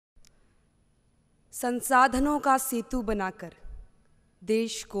संसाधनों का सेतु बनाकर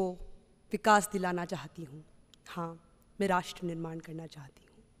देश को विकास दिलाना चाहती हूँ। हाँ, मैं राष्ट्र निर्माण करना चाहती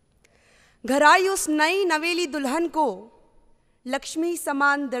हूँ। घर आई उस नई नवेली दुल्हन को लक्ष्मी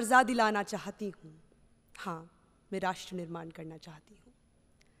समान दर्जा दिलाना चाहती हूँ। हाँ, मैं राष्ट्र निर्माण करना चाहती हूँ।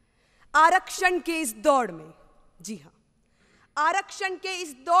 आरक्षण के इस दौड़ में, जी हाँ, आरक्षण के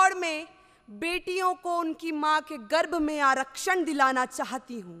इस दौड़ में बेटियों को उनकी माँ के गर्भ में आरक्षण दिलाना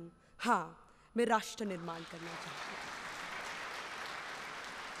चाहती हूँ। हाँ, मैं राष्ट्र निर्माण करना चाहती हूँ।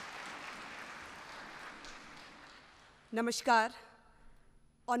 नमस्कार,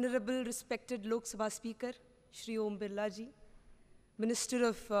 honourable respected Lok Sabha speaker Shri Om Birla ji, minister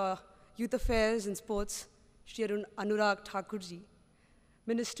of youth affairs and sports Shri Anurag Thakur ji,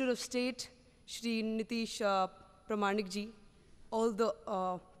 minister of state Shri Nitish प्रमाणिक जी, all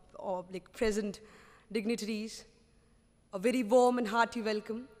the present dignitaries, a very warm and hearty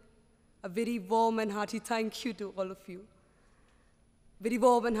welcome, a very warm and hearty thank you to all of you, very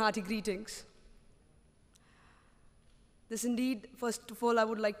warm and hearty greetings. This indeed, first of all, I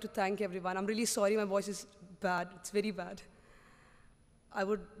would like to thank everyone. I'm really sorry my voice is bad, it's very bad. I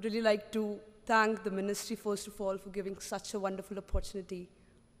would really like to thank the ministry, first of all, for giving such a wonderful opportunity.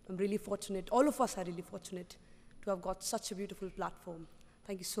 I'm really fortunate, all of us are really fortunate to have got such a beautiful platform.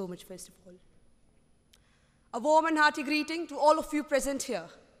 Thank you so much, first of all. A warm and hearty greeting to all of you present here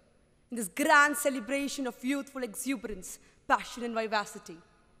in this grand celebration of youthful exuberance, passion and vivacity,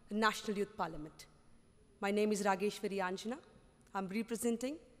 the National Youth Parliament. My name is Rageshwari Anjana. I'm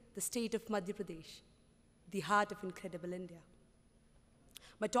representing the state of Madhya Pradesh, the heart of incredible India.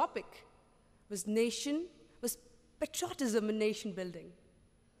 My topic was patriotism and nation building.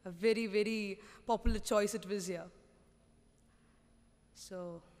 A very, very popular choice it was here.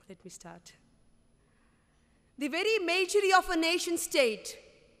 So let me start. The very imagery of a nation state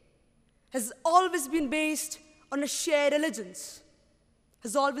has always been based on a shared allegiance,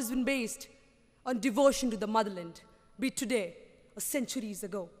 has always been based on devotion to the motherland, be it today or centuries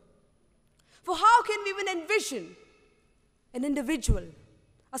ago. For how can we even envision an individual,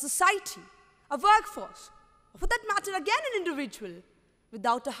 a society, a workforce, or for that matter again an individual,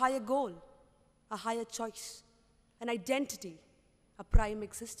 without a higher goal, a higher choice, an identity, a prime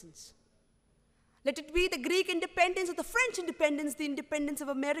existence? Let it be the Greek independence or the French independence, the independence of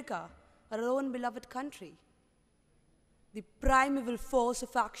America, our own beloved country. The primeval force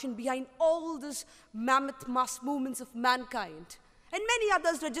of action behind all these mammoth mass movements of mankind and many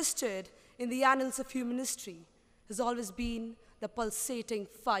others registered in the annals of human history has always been the pulsating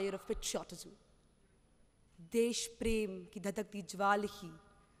fire of patriotism. देश प्रेम की धधकती ज्वाल ही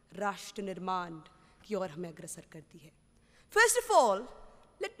राष्ट्र निर्माण की ओर हमें अग्रसर करती है. First of all,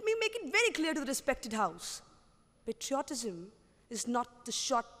 let me make it very clear to the respected House. Patriotism is not the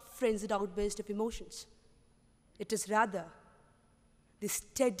short, frenzied outburst of emotions. It is rather the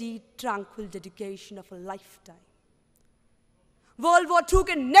steady, tranquil dedication of a lifetime. World War II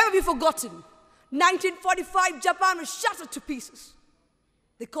can never be forgotten. 1945, Japan was shattered to pieces.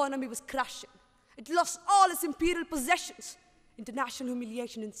 The economy was crashing. It lost all its imperial possessions, international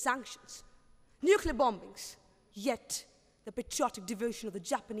humiliation and sanctions, nuclear bombings. Yet, the patriotic devotion of the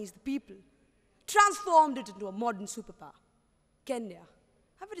Japanese, the people, transformed it into a modern superpower. Kenya,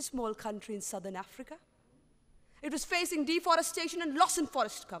 a very small country in southern Africa. It was facing deforestation and loss in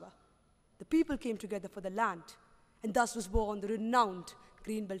forest cover. The people came together for the land, and thus was born the renowned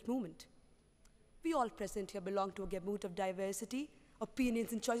Greenbelt movement. We all present here belong to a gamut of diversity,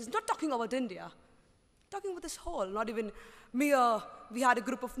 opinions and choices. Not talking about India, talking about this whole, not even mere, we had a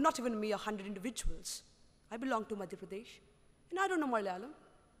group of not even mere 100 individuals. I belong to Madhya Pradesh, and I don't know Malayalam.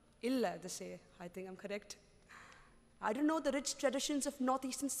 Illa, they say, I think I'm correct. I don't know the rich traditions of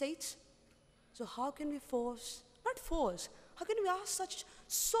northeastern states. So how can we how can we ask such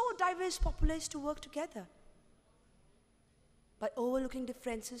so diverse populace to work together? By overlooking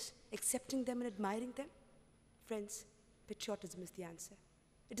differences, accepting them and admiring them? Friends, patriotism is the answer.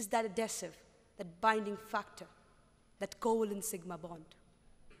 It is that adhesive, that binding factor, that covalent sigma bond.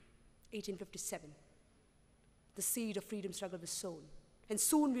 1857, the seed of freedom struggle was sown, and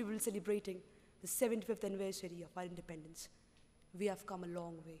soon we will be celebrating the 75th anniversary of our independence. We have come a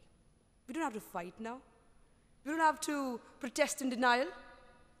long way. We don't have to fight now. We don't have to protest in denial.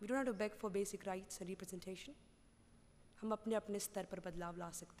 We don't have to beg for basic rights and representation. हम अपने स्तर पर बदलाव ला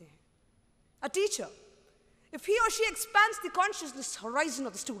सकते हैं. A teacher, if he or she expands the consciousness horizon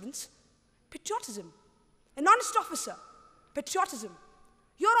of the students, patriotism. An honest officer, patriotism.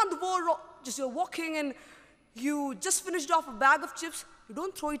 You're on the wall, you're walking and you just finished off a bag of chips, you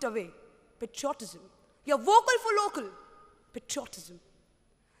don't throw it away. Patriotism. You're vocal for local. Patriotism.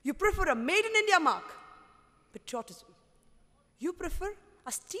 You prefer a made in India mark, patriotism. You prefer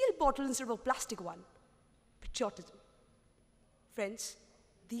a steel bottle instead of a plastic one, patriotism. Friends,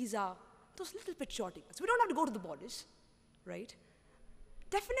 these are those little patriotic ones. We don't have to go to the borders, right?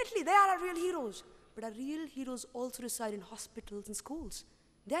 Definitely, they are our real heroes. But our real heroes also reside in hospitals and schools.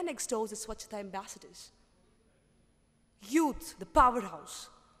 They're next door as Swachhata ambassadors. Youth, the powerhouse,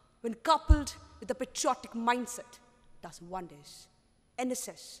 when coupled with a patriotic mindset, does wonders.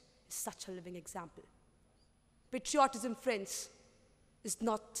 NSS is such a living example. Patriotism, friends, is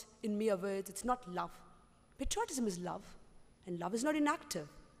not in mere words, it's not love. Patriotism is love, and love is not inactive.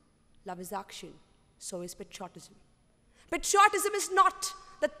 Love is action, so is patriotism. Patriotism is not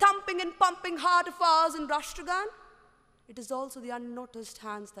the thumping and pumping heart of ours in Rashtragan. It is also the unnoticed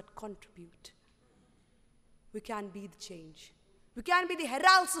hands that contribute. We can be the change. We can be the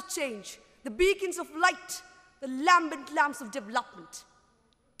heralds of change, the beacons of light, the lambent lamps of development.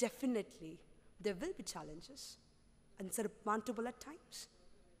 Definitely, there will be challenges, unsurmountable at times.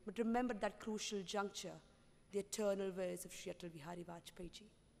 But remember that crucial juncture, the eternal words of Shri Atal Bihari Vajpayee ji.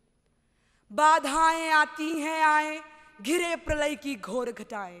 बाधाएं आती हैं आए, घिरे प्रलय की घोर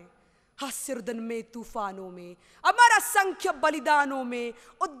घटाएं, हास्यरुदन में तूफानों में, अमर असंख्य बलिदानों में,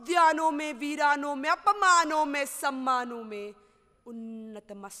 उद्यानों में वीरानों में, अपमानों में सम्मानों में,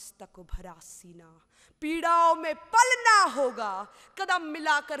 उन्नत मस्तक भरा सीना, पीड़ाओं में पलना होगा, कदम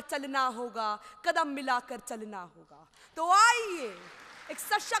मिलाकर चलना होगा, कदम मिलाकर चलना होगा। तो आइए एक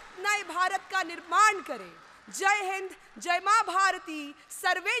सशक्त नए भारत का निर्माण करें। जय हिंद, जय मां भारती,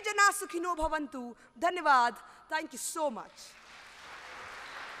 सर्वे जना सुखिनो भवन्तु। धन्यवाद। Thank you so much.